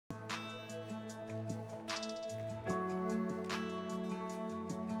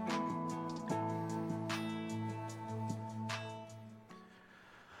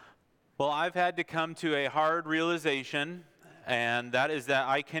Well, I've had to come to a hard realization, and that is that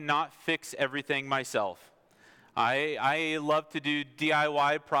I cannot fix everything myself. I love to do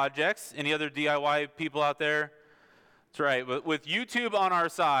DIY projects. Any other DIY people out there? That's right. With YouTube on our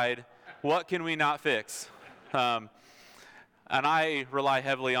side, what can we not fix? And I rely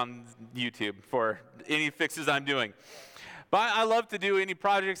heavily on YouTube for any fixes I'm doing. But I love to do any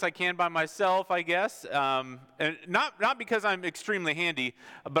projects I can by myself, I guess. And not because I'm extremely handy,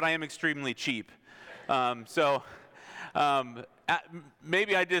 but I am extremely cheap. Maybe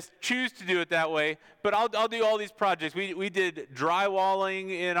I just choose to do it that way. But I'll do all these projects. We did drywalling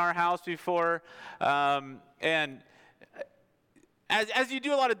in our house before, and as you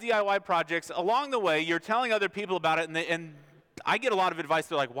do a lot of DIY projects, along the way you're telling other people about it, and I get a lot of advice.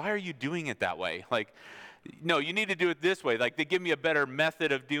 They're like, "Why are you doing it that way?" Like, no, you need to do it this way. Like, they give me a better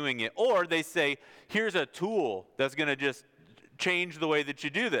method of doing it. Or they say, here's a tool that's going to just change the way that you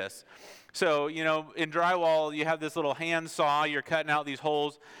do this. So, in drywall, you have this little hand saw. You're cutting out these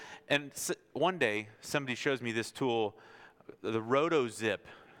holes. And one day, somebody shows me this tool, the RotoZip.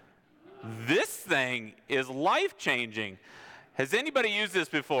 This thing is life-changing. Has anybody used this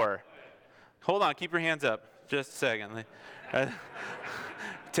before? Hold on. Keep your hands up. Just a second.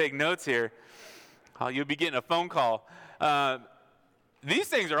 Take notes here. You'll be getting a phone call. These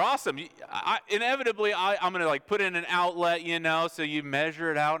things are awesome. Inevitably, I'm going to put in an outlet, so you measure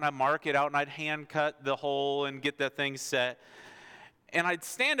it out, and I mark it out, and I'd hand cut the hole and get that thing set. And I'd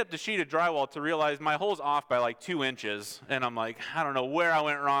stand up the sheet of drywall to realize my hole's off by 2 inches, and I'm like, I don't know where I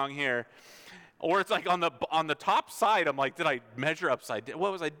went wrong here. Or it's on the top side, I'm like, did I measure upside down?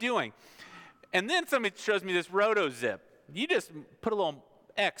 What was I doing? And then somebody shows me this RotoZip. You just put a little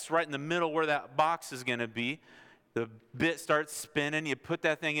X right in the middle where that box is going to be. The bit starts spinning. You put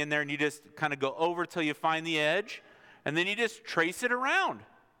that thing in there, and you just kind of go over till you find the edge, and then you just trace it around.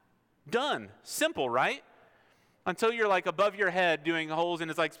 Done. Simple, right? Until you're above your head doing holes, and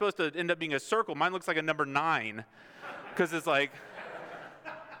it's supposed to end up being a circle. Mine looks like a number 9 because it's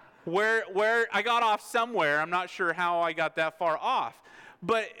where I got off somewhere. I'm not sure how I got that far off,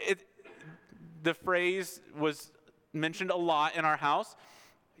 but the phrase was mentioned a lot in our house.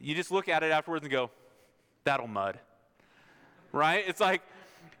 You just look at it afterwards and go, that'll mud, right? It's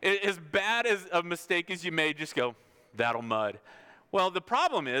as bad as a mistake as you made, just go, that'll mud. Well, the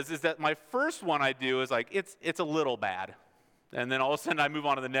problem is that my first one I do is it's a little bad. And then all of a sudden I move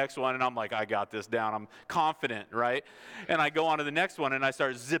on to the next one, and I'm like, I got this down. I'm confident, right? And I go on to the next one, and I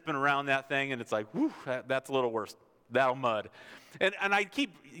start zipping around that thing, and it's whew, that's a little worse. That'll mud. And I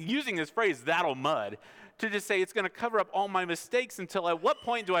keep using this phrase, that'll mud, to just say it's going to cover up all my mistakes until at what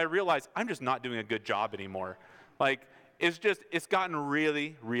point do I realize I'm just not doing a good job anymore? It's gotten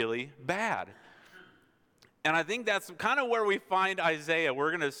really, really bad. And I think that's kind of where we find Isaiah.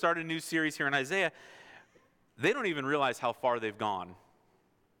 We're going to start a new series here in Isaiah. They don't even realize how far they've gone.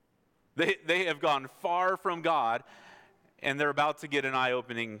 They have gone far from God, and they're about to get an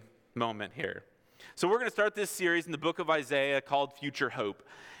eye-opening moment here. So we're going to start this series in the book of Isaiah called Future Hope.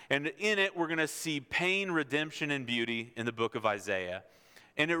 And in it, we're going to see pain, redemption, and beauty in the book of Isaiah.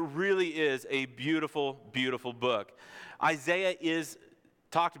 And it really is a beautiful, beautiful book. Isaiah is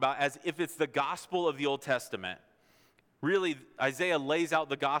talked about as if it's the gospel of the Old Testament. Really, Isaiah lays out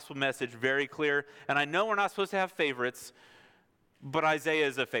the gospel message very clear. And I know we're not supposed to have favorites, but Isaiah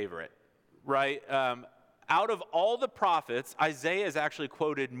is a favorite, right? Out of all the prophets, Isaiah is actually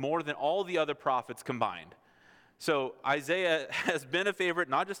quoted more than all the other prophets combined. So Isaiah has been a favorite,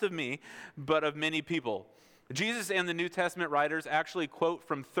 not just of me, but of many people. Jesus and the New Testament writers actually quote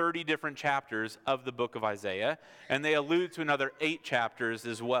from 30 different chapters of the book of Isaiah, and they allude to another 8 chapters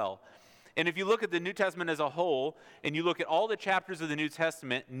as well. And if you look at the New Testament as a whole, and you look at all the chapters of the New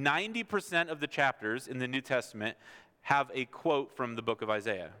Testament, 90% of the chapters in the New Testament have a quote from the book of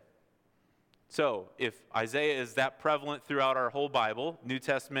Isaiah. So if Isaiah is that prevalent throughout our whole Bible, New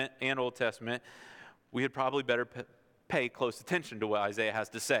Testament and Old Testament, we had probably better pay close attention to what Isaiah has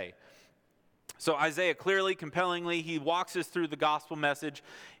to say. So Isaiah clearly, compellingly, he walks us through the gospel message.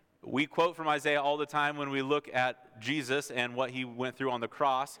 We quote from Isaiah all the time when we look at Jesus and what he went through on the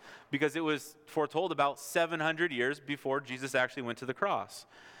cross, because it was foretold about 700 years before Jesus actually went to the cross.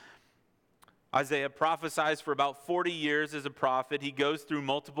 Isaiah prophesies for about 40 years as a prophet. He goes through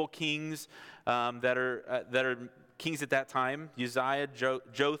multiple kings that are kings at that time: Uzziah,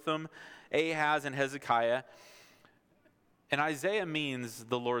 Jotham, Ahaz, and Hezekiah. And Isaiah means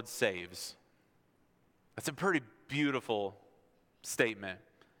the Lord saves. That's a pretty beautiful statement.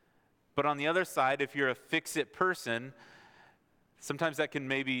 But on the other side, if you're a fix-it person, sometimes that can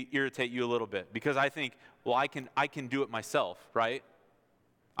maybe irritate you a little bit, because I think, well, I can do it myself, right?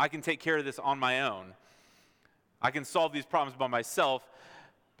 I can take care of this on my own. I can solve these problems by myself,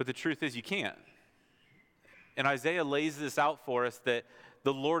 but the truth is you can't. And Isaiah lays this out for us that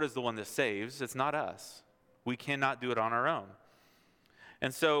the Lord is the one that saves. It's not us. We cannot do it on our own.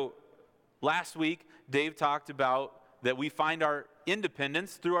 And so last week, Dave talked about that we find our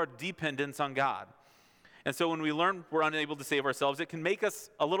independence through our dependence on God. And so when we learn we're unable to save ourselves, it can make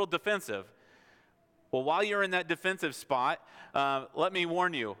us a little defensive. Well, while you're in that defensive spot, let me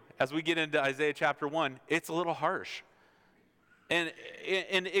warn you, as we get into Isaiah chapter 1, it's a little harsh. And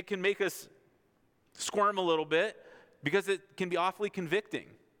it can make us squirm a little bit because it can be awfully convicting.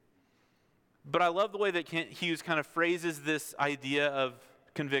 But I love the way that Kent Hughes kind of phrases this idea of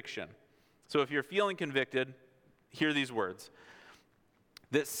conviction. So if you're feeling convicted, hear these words.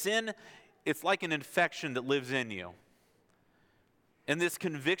 That sin, it's like an infection that lives in you. And this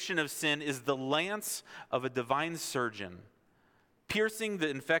conviction of sin is the lance of a divine surgeon, piercing the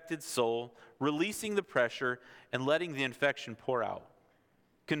infected soul, releasing the pressure, and letting the infection pour out.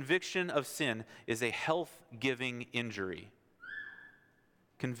 Conviction of sin is a health-giving injury.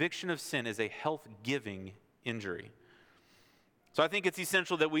 Conviction of sin is a health-giving injury. So I think it's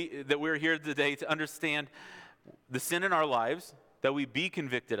essential that we're here today to understand the sin in our lives, that we be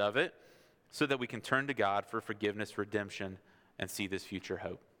convicted of it, so that we can turn to God for forgiveness, redemption, and see this future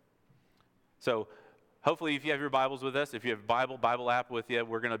hope. So hopefully if you have your Bibles with us, if you have a Bible app with you,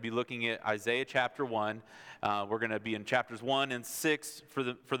 we're going to be looking at Isaiah chapter 1. We're going to be in chapters 1 and 6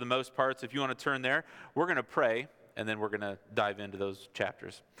 for the most parts. If you want to turn there, we're going to pray, and then we're going to dive into those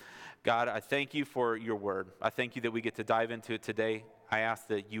chapters. God, I thank you for your word. I thank you that we get to dive into it today. I ask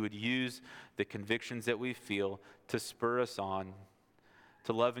that you would use the convictions that we feel to spur us on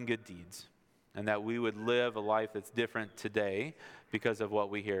to love and good deeds, and that we would live a life that's different today because of what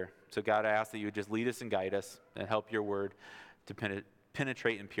we hear. So God, I ask that you would just lead us and guide us and help your word to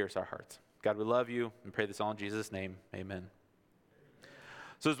penetrate and pierce our hearts. God, we love you and pray this all in Jesus' name. Amen.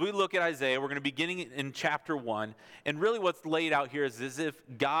 So as we look at Isaiah, we're going to be beginning in chapter 1. And really what's laid out here is as if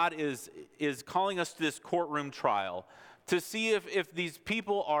God is calling us to this courtroom trial to see if these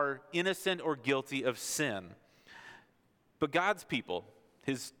people are innocent or guilty of sin. But God's people,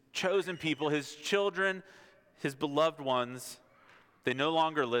 his chosen people, his children, his beloved ones, they no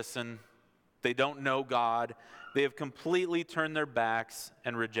longer listen. They don't know God. They have completely turned their backs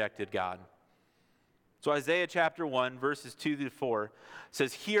and rejected God. So Isaiah chapter 1, verses 2 to 4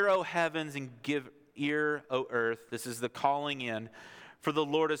 says, "Hear, O heavens, and give ear, O earth." This is the calling in. "For the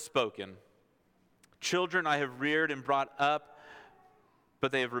Lord has spoken. Children I have reared and brought up,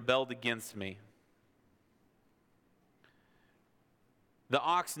 but they have rebelled against me. The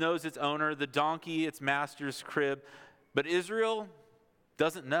ox knows its owner, the donkey its master's crib, but Israel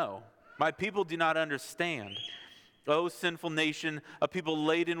doesn't know. My people do not understand. O sinful nation, a people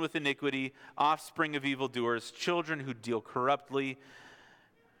laden with iniquity, offspring of evildoers, children who deal corruptly,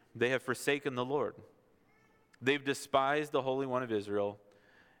 they have forsaken the Lord. They've despised the Holy One of Israel,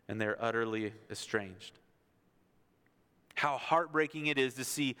 and they're utterly estranged." How heartbreaking it is to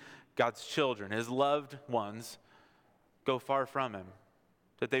see God's children, his loved ones, go far from him,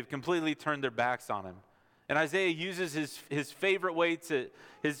 that they've completely turned their backs on him. And Isaiah uses his favorite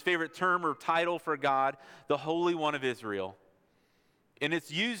his favorite term or title for God, the Holy One of Israel. And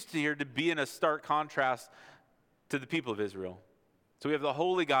it's used here to be in a stark contrast to the people of Israel. So we have the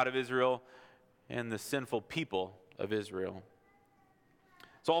holy God of Israel and the sinful people of Israel.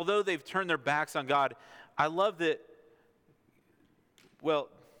 So although they've turned their backs on God, I love that,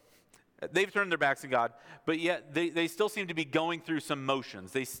 they've turned their backs on God, but yet they still seem to be going through some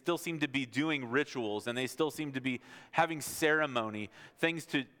motions. They still seem to be doing rituals, and they still seem to be having ceremony, things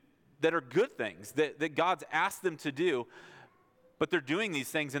that are good things, that God's asked them to do, but they're doing these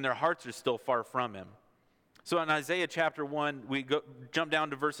things and their hearts are still far from him. So in Isaiah chapter 1, we jump down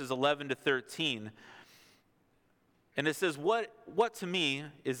to verses 11 to 13, and it says, What to me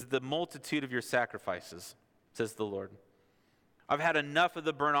is the multitude of your sacrifices, says the Lord. I've had enough of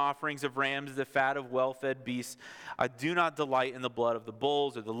the burnt offerings of rams, the fat of well-fed beasts. I do not delight in the blood of the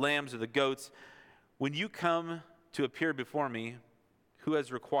bulls or the lambs or the goats. When you come to appear before me, who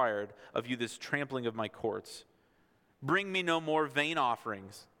has required of you this trampling of my courts? Bring me no more vain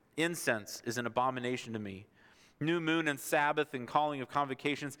offerings. Incense is an abomination to me. New moon and Sabbath and calling of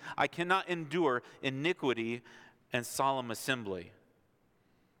convocations. I cannot endure iniquity and solemn assembly.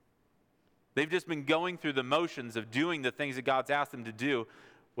 They've just been going through the motions of doing the things that God's asked them to do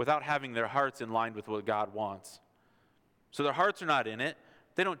without having their hearts in line with what God wants. So their hearts are not in it.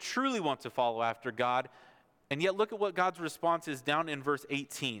 They don't truly want to follow after God. And yet look at what God's response is down in verse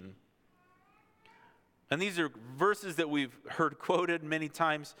 18. And these are verses that we've heard quoted many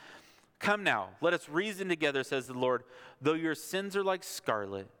times. Come now, let us reason together, says the Lord. Though your sins are like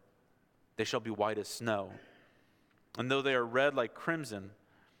scarlet, they shall be white as snow. And though they are red like crimson,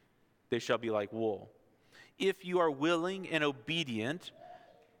 they shall be like wool. If you are willing and obedient,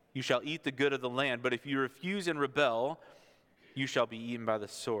 you shall eat the good of the land. But if you refuse and rebel, you shall be eaten by the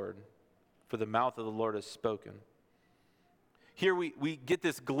sword. For the mouth of the Lord has spoken. Here we get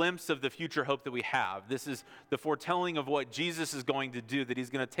this glimpse of the future hope that we have. This is the foretelling of what Jesus is going to do, that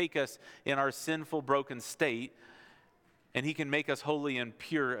he's going to take us in our sinful, broken state, and he can make us holy and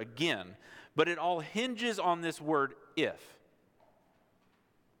pure again. But it all hinges on this word, if.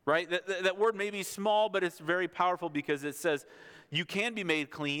 Right? That word may be small, but it's very powerful because it says you can be made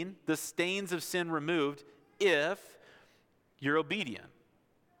clean, the stains of sin removed, if you're obedient.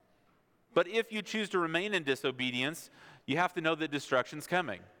 But if you choose to remain in disobedience, you have to know that destruction's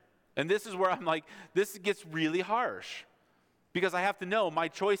coming. And this is where I'm like, this gets really harsh. Because I have to know my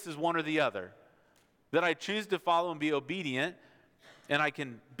choice is one or the other. That I choose to follow and be obedient, and I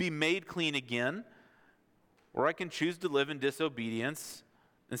can be made clean again, or I can choose to live in disobedience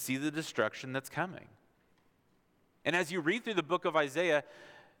and see the destruction that's coming. And as you read through the book of Isaiah,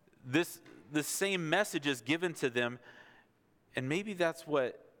 the same message is given to them, and maybe that's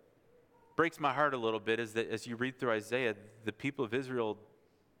what breaks my heart a little bit, is that as you read through Isaiah, the people of Israel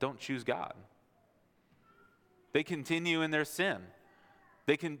don't choose God. They continue in their sin.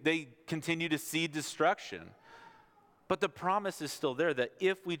 They continue to see destruction. But the promise is still there that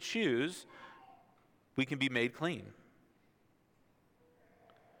if we choose, we can be made clean.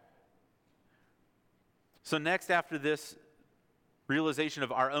 So next, after this realization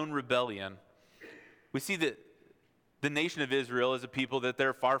of our own rebellion, we see that the nation of Israel is a people that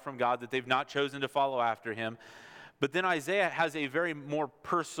they're far from God, that they've not chosen to follow after him. But then Isaiah has a very more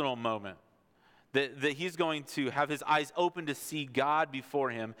personal moment, that he's going to have his eyes open to see God before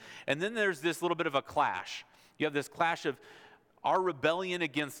him. And then there's this little bit of a clash. You have this clash of our rebellion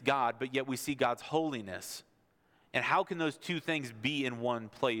against God, but yet we see God's holiness. And how can those two things be in one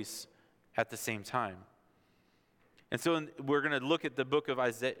place at the same time? And so we're going to look at the book of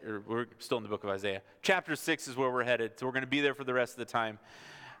Isaiah, or we're still in the book of Isaiah. Chapter 6 is where we're headed, so we're going to be there for the rest of the time.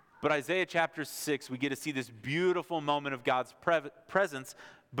 But Isaiah chapter 6, we get to see this beautiful moment of God's presence,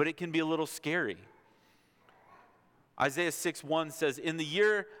 but it can be a little scary. Isaiah 6:1 says, in the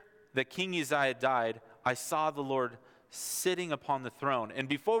year that King Uzziah died, I saw the Lord sitting upon the throne. And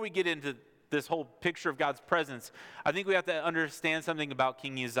before we get into this whole picture of God's presence, I think we have to understand something about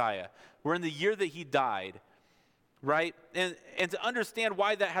King Uzziah. We're in the year that he died. Right? And to understand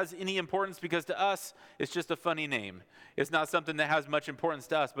why that has any importance, because to us, it's just a funny name. It's not something that has much importance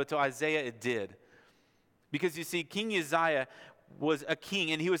to us, but to Isaiah it did. Because you see, King Uzziah was a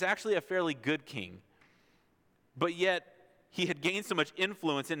king, and he was actually a fairly good king. But yet, he had gained so much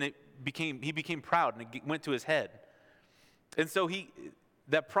influence, and he became proud, and it went to his head. And so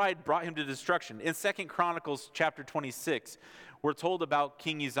that pride brought him to destruction. In 2 Chronicles chapter 26, we're told about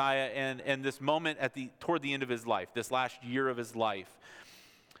King Uzziah and this moment toward the end of his life, this last year of his life.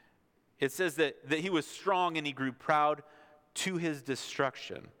 It says that he was strong and he grew proud to his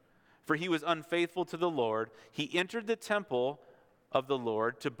destruction. For he was unfaithful to the Lord. He entered the temple of the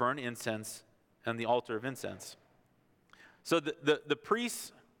Lord to burn incense on the altar of incense. So the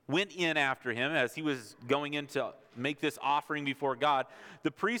priests went in after him as he was going in to make this offering before God.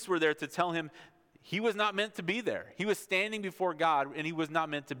 The priests were there to tell him he was not meant to be there. He was standing before God, and he was not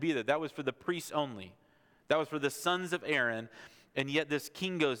meant to be there. That was for the priests only. That was for the sons of Aaron, and yet this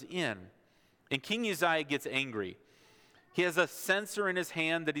king goes in. And King Uzziah gets angry. He has a censer in his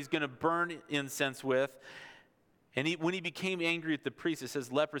hand that he's going to burn incense with. And when he became angry at the priest, it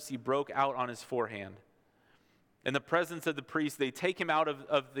says leprosy broke out on his forehead. In the presence of the priest, they take him out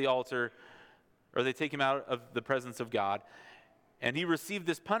of the altar, or they take him out of the presence of God, and he received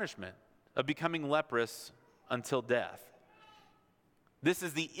this punishment of becoming leprous until death. This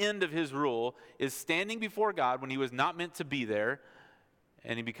is the end of his rule, is standing before God when he was not meant to be there,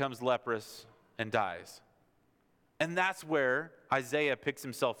 and he becomes leprous and dies. And that's where Isaiah picks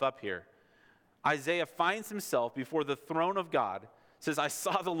himself up here. Isaiah finds himself before the throne of God. It says, I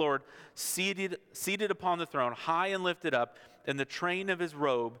saw the Lord seated upon the throne, high and lifted up, and the train of his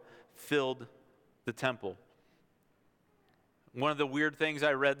robe filled the temple. One of the weird things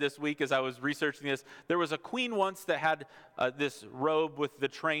I read this week as I was researching this, there was a queen once that had this robe with the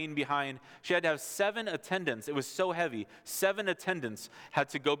train behind. She had to have 7 attendants. It was so heavy. 7 attendants had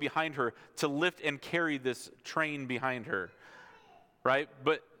to go behind her to lift and carry this train behind her, right?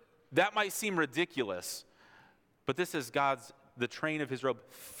 But that might seem ridiculous. But this is the train of his robe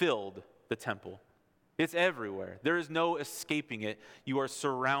filled the temple. It's everywhere. There is no escaping it. You are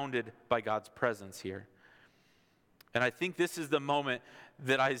surrounded by God's presence here. And I think this is the moment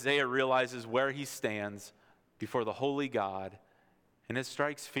that Isaiah realizes where he stands before the holy God, and it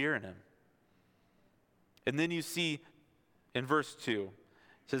strikes fear in him. And then you see in verse 2,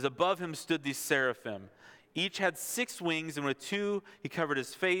 it says, above him stood these seraphim. Each had 6 wings, and with 2 he covered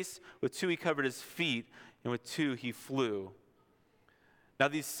his face, with 2 he covered his feet, and with 2 he flew. Now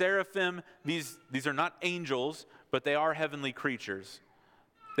these seraphim, these are not angels, but they are heavenly creatures.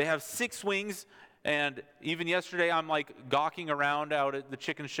 They have 6 wings, and even yesterday I'm like gawking around out at the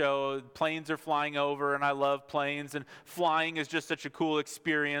chicken show. Planes are flying over, and I love planes, and flying is just such a cool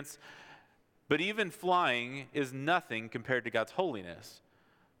experience. But even flying is nothing compared to God's holiness,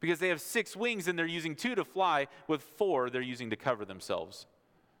 because they have 6 wings and they're using 2 to fly, with 4 they're using to cover themselves,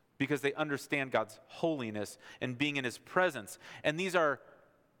 because they understand God's holiness and being in his presence. And these are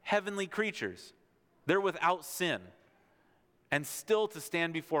heavenly creatures. They're without sin. And still to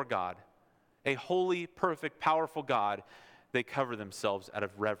stand before God, a holy, perfect, powerful God, they cover themselves out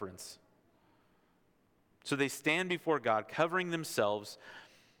of reverence. So they stand before God, covering themselves.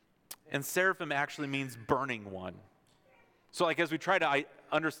 And seraphim actually means burning one. So like as we try to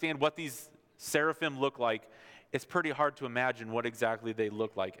understand what these seraphim look like, it's pretty hard to imagine what exactly they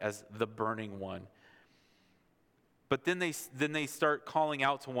look like as the burning one. But then they start calling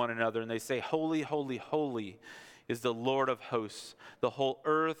out to one another, and they say, holy, holy, holy is the Lord of hosts. The whole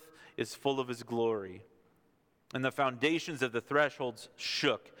earth is full of his glory. And the foundations of the thresholds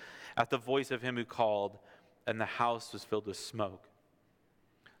shook at the voice of him who called, and the house was filled with smoke.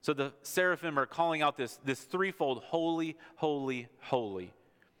 So the seraphim are calling out this threefold, holy, holy, holy.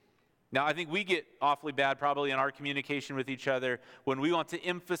 Now, I think we get awfully bad probably in our communication with each other. When we want to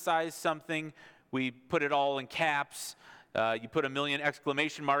emphasize something, we put it all in caps. You put a million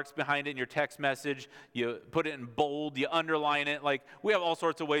exclamation marks behind it in your text message. You put it in bold. You underline it. Like, we have all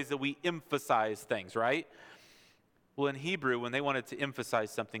sorts of ways that we emphasize things, right? Well, in Hebrew, when they wanted to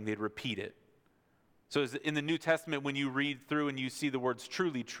emphasize something, they'd repeat it. So in the New Testament, when you read through and you see the words,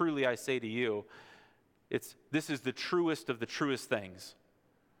 truly, truly I say to you, this is the truest of the truest things.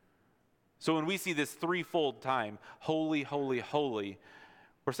 So when we see this threefold time, holy, holy, holy,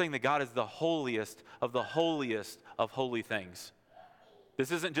 we're saying that God is the holiest of holy things. This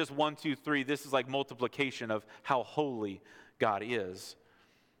isn't just 1, 2, 3. This is like multiplication of how holy God is.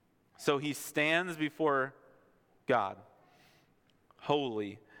 So he stands before God,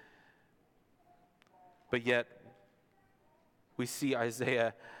 holy. But yet, we see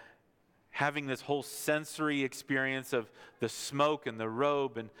Isaiah having this whole sensory experience of the smoke and the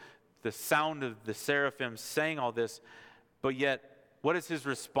robe and the sound of the seraphim saying all this. But yet, what is his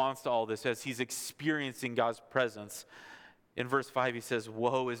response to all this as he's experiencing God's presence? In verse 5, he says,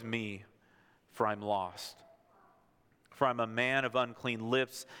 woe is me, for I'm lost. For I'm a man of unclean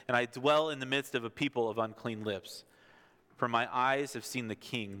lips, and I dwell in the midst of a people of unclean lips. For my eyes have seen the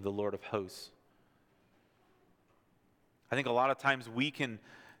King, the Lord of hosts. I think a lot of times we can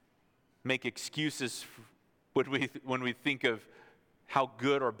make excuses when we think of how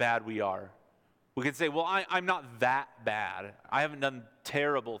good or bad we are. We can say, well, I'm not that bad. I haven't done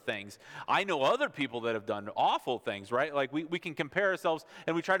terrible things. I know other people that have done awful things, right? Like we can compare ourselves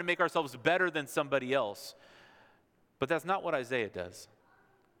and we try to make ourselves better than somebody else. But that's not what Isaiah does.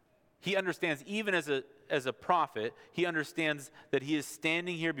 He understands, even as a prophet, he understands that he is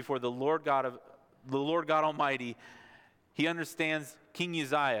standing here before the Lord God Almighty. He understands King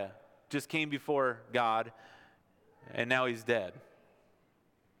Uzziah just came before God, and now he's dead.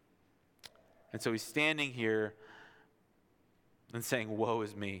 And so he's standing here and saying, woe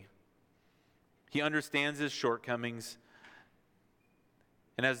is me. He understands his shortcomings.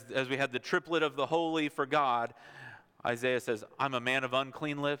 And as we had the triplet of the holy for God, Isaiah says, I'm a man of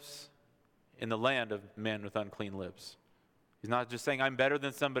unclean lips in the land of men with unclean lips. He's not just saying I'm better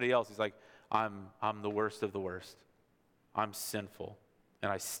than somebody else. He's like, I'm the worst of the worst. I'm sinful,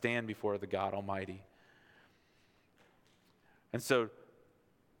 and I stand before the God Almighty. And so,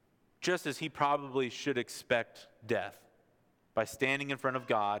 just as he probably should expect death by standing in front of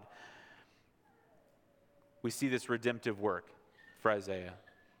God, we see this redemptive work for Isaiah.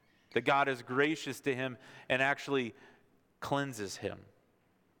 That God is gracious to him and actually cleanses him.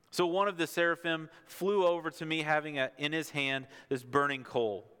 So one of the seraphim flew over to me, having in his hand this burning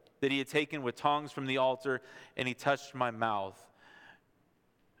coal that he had taken with tongs from the altar, and he touched my mouth.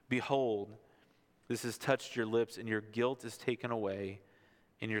 Behold, this has touched your lips, and your guilt is taken away,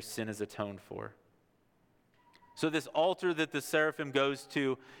 and your sin is atoned for. So this altar that the seraphim goes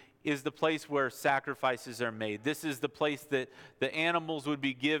to is the place where sacrifices are made. This is the place that the animals would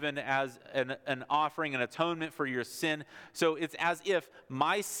be given as an offering, an atonement for your sin. So it's as if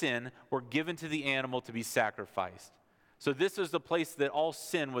my sin were given to the animal to be sacrificed. So this is the place that all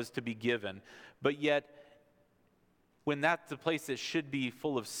sin was to be given. But yet, when that's the place that should be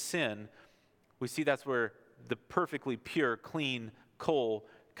full of sin, we see that's where the perfectly pure, clean coal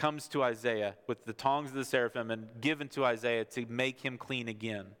comes to Isaiah with the tongs of the seraphim and given to Isaiah to make him clean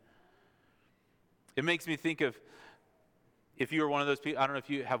again. It makes me think of if you were one of those people, I don't know if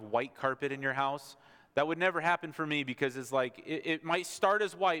you have white carpet in your house. That would never happen for me because it's like, it might start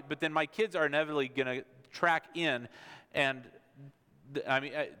as white, but then my kids are inevitably going to track in, and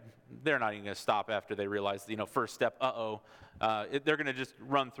they're not even going to stop after they realize, first step, they're going to just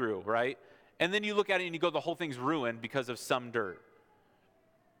run through, right? And then you look at it and you go, the whole thing's ruined because of some dirt.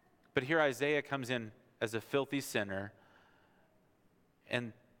 But here Isaiah comes in as a filthy sinner,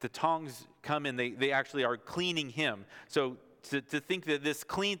 and the tongs come in, they actually are cleaning him. So to think that this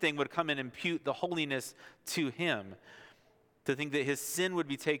clean thing would come and impute the holiness to him, to think that his sin would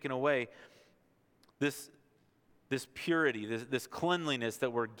be taken away, this purity, this cleanliness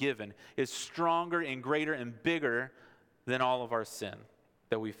that we're given is stronger and greater and bigger than all of our sin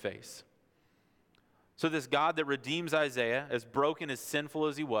that we face. So this God that redeems Isaiah, as broken, as sinful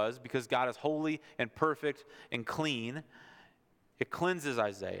as he was, because God is holy and perfect and clean, it cleanses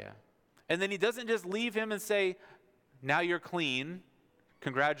Isaiah. And then he doesn't just leave him and say, now you're clean,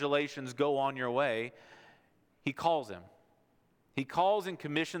 congratulations, go on your way. He calls him. He calls and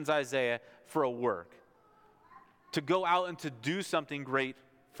commissions Isaiah for a work, to go out and to do something great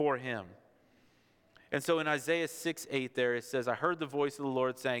for him. And so in Isaiah 6:8 there it says, I heard the voice of the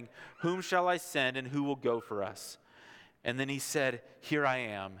Lord saying, whom shall I send and who will go for us? And then he said, here I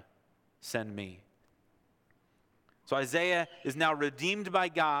am, send me. So Isaiah is now redeemed by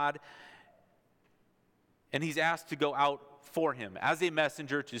God, and he's asked to go out for him as a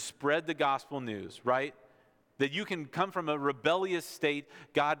messenger to spread the gospel news, right? That you can come from a rebellious state,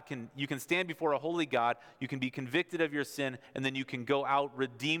 you can stand before a holy God, you can be convicted of your sin, and then you can go out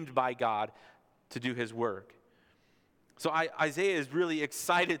redeemed by God to do his work. So Isaiah is really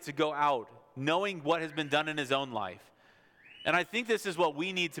excited to go out, knowing what has been done in his own life. And I think this is what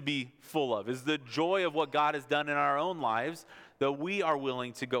we need to be full of, is the joy of what God has done in our own lives, that we are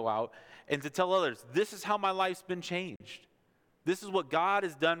willing to go out and to tell others, this is how my life's been changed. This is what God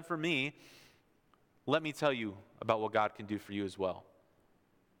has done for me. Let me tell you about what God can do for you as well.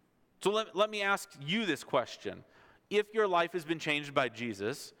 So let me ask you this question. If your life has been changed by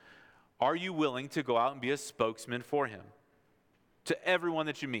Jesus, are you willing to go out and be a spokesman for him to everyone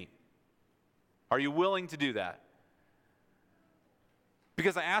that you meet? Are you willing to do that?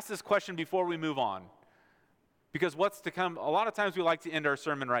 Because I asked this question before we move on. Because what's to come, a lot of times we like to end our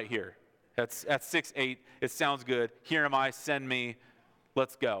sermon right here. At 6:8, it sounds good. Here am I, send me,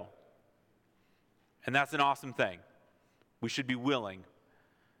 let's go. And that's an awesome thing. We should be willing.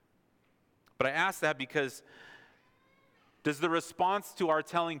 But I ask that because does the response to our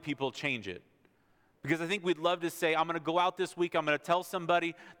telling people change it? Because I think we'd love to say, I'm going to go out this week, I'm going to tell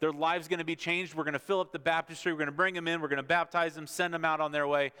somebody, their life's going to be changed, we're going to fill up the baptistry, we're going to bring them in, we're going to baptize them, send them out on their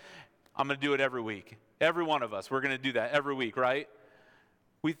way. I'm going to do it every week. Every one of us, we're going to do that every week, right?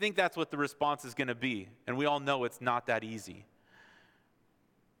 We think that's what the response is going to be, and we all know it's not that easy.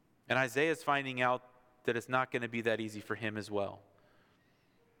 And Isaiah is finding out that it's not going to be that easy for him as well.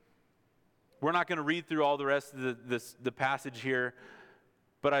 We're not going to read through all the rest of the passage here,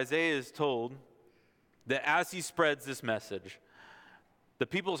 but Isaiah is told that as he spreads this message, the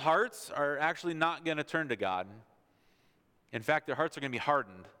people's hearts are actually not going to turn to God. In fact, their hearts are going to be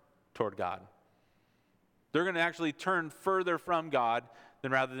hardened toward God. They're going to actually turn further from God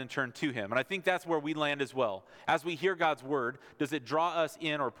rather than turn to him. And I think that's where we land as well. As we hear God's word, does it draw us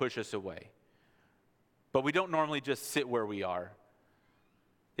in or push us away? But we don't normally just sit where we are.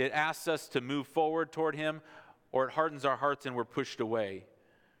 It asks us to move forward toward him, or it hardens our hearts and we're pushed away.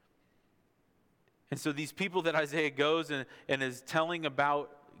 And so these people that Isaiah goes and is telling about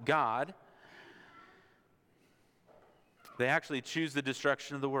God, they actually choose the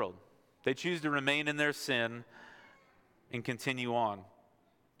destruction of the world. They choose to remain in their sin and continue on.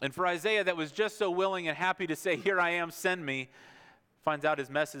 And for Isaiah, that was just so willing and happy to say, here I am, send me, finds out his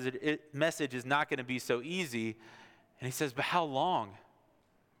message is not going to be so easy. And he says, but how long?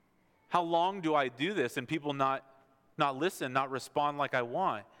 How long do I do this and people not listen, not respond like I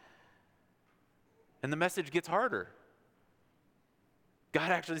want? And the message gets harder.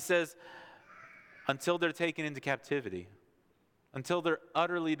 God actually says, until they're taken into captivity, until they're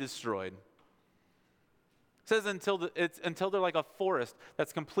utterly destroyed. It says until they're like a forest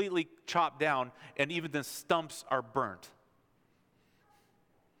that's completely chopped down and even the stumps are burnt.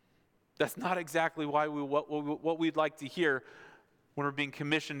 That's not exactly what we'd like to hear when we're being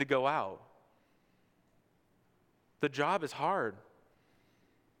commissioned to go out. The job is hard.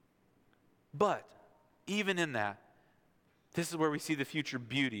 But even in that, this is where we see the future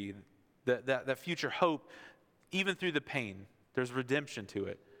beauty, that future hope. Even through the pain, there's redemption to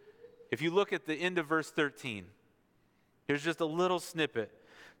it. If you look at the end of verse 13, here's just a little snippet.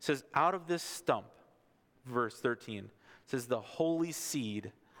 It says, out of this stump, verse 13, it says, the holy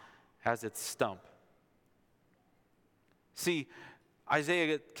seed has its stump. See,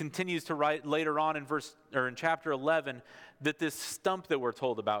 Isaiah continues to write later on in chapter 11 that this stump that we're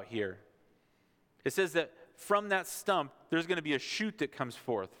told about here, it says that from that stump, there's going to be a shoot that comes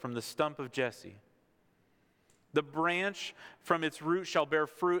forth from the stump of Jesse. The branch from its root shall bear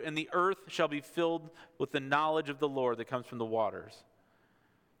fruit, and the earth shall be filled with the knowledge of the Lord that comes from the waters.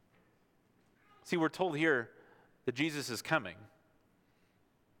 See, we're told here that Jesus is coming,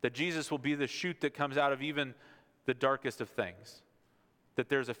 that Jesus will be the shoot that comes out of even the darkest of things, that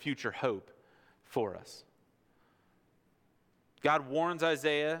there's a future hope for us. God warns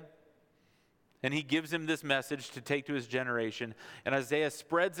Isaiah, and he gives him this message to take to his generation, and Isaiah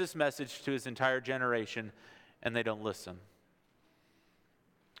spreads this message to his entire generation, and they don't listen.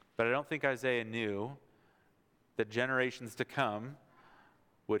 But I don't think Isaiah knew that generations to come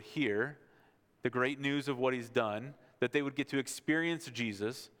would hear the great news of what he's done, that they would get to experience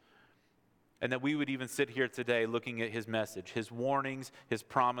Jesus, and that we would even sit here today looking at his message, his warnings, his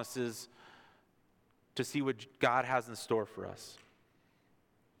promises, to see what God has in store for us.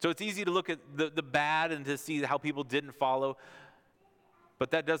 So it's easy to look at the bad and to see how people didn't follow, but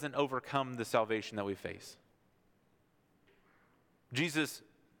that doesn't overcome the salvation that we face. Jesus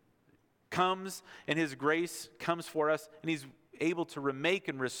comes, and his grace comes for us, and he's able to remake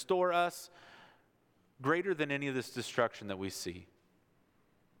and restore us greater than any of this destruction that we see.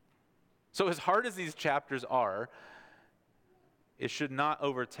 So as hard as these chapters are, it should not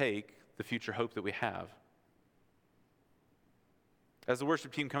overtake the future hope that we have. As the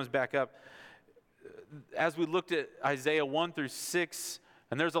worship team comes back up, as we looked at Isaiah 1 through 6,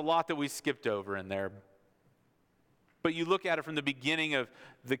 and there's a lot that we skipped over in there, but you look at it from the beginning of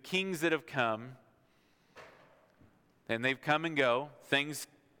the kings that have come, and they've come and go. Things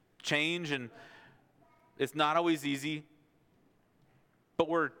change, and it's not always easy. But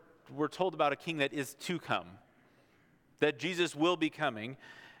we're told about a king that is to come, that Jesus will be coming,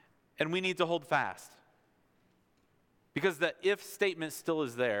 and we need to hold fast. Because the if statement still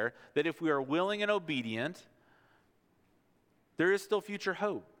is there, that if we are willing and obedient, there is still future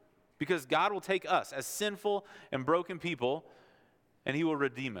hope. Because God will take us as sinful and broken people, and he will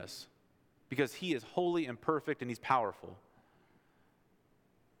redeem us. Because he is holy and perfect, and he's powerful.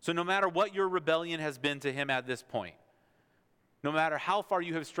 So no matter what your rebellion has been to him at this point, no matter how far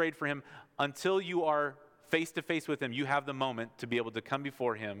you have strayed from him, until you are face to face with him, you have the moment to be able to come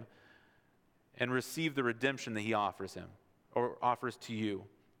before him and receive the redemption that he offers him, or offers to you.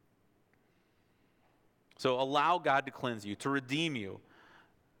 So allow God to cleanse you, to redeem you,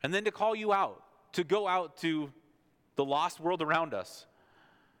 and then to call you out, to go out to the lost world around us.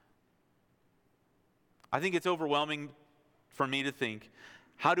 I think it's overwhelming for me to think,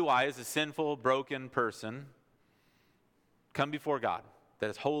 how do I, as a sinful, broken person, come before God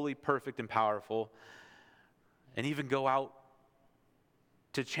that is holy, perfect, and powerful, and even go out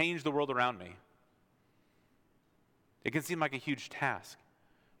to change the world around me? It can seem like a huge task.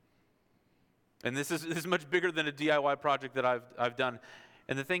 And this is much bigger than a DIY project that I've done.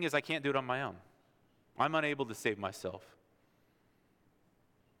 And the thing is, I can't do it on my own. I'm unable to save myself.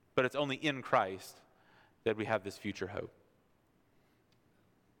 But it's only in Christ that we have this future hope.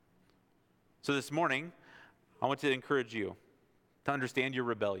 So this morning, I want to encourage you to understand your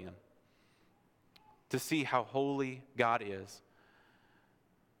rebellion, to see how holy God is,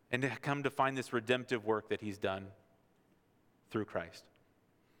 and to come to find this redemptive work that he's done through Christ.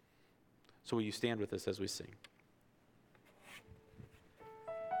 So will you stand with us as we sing?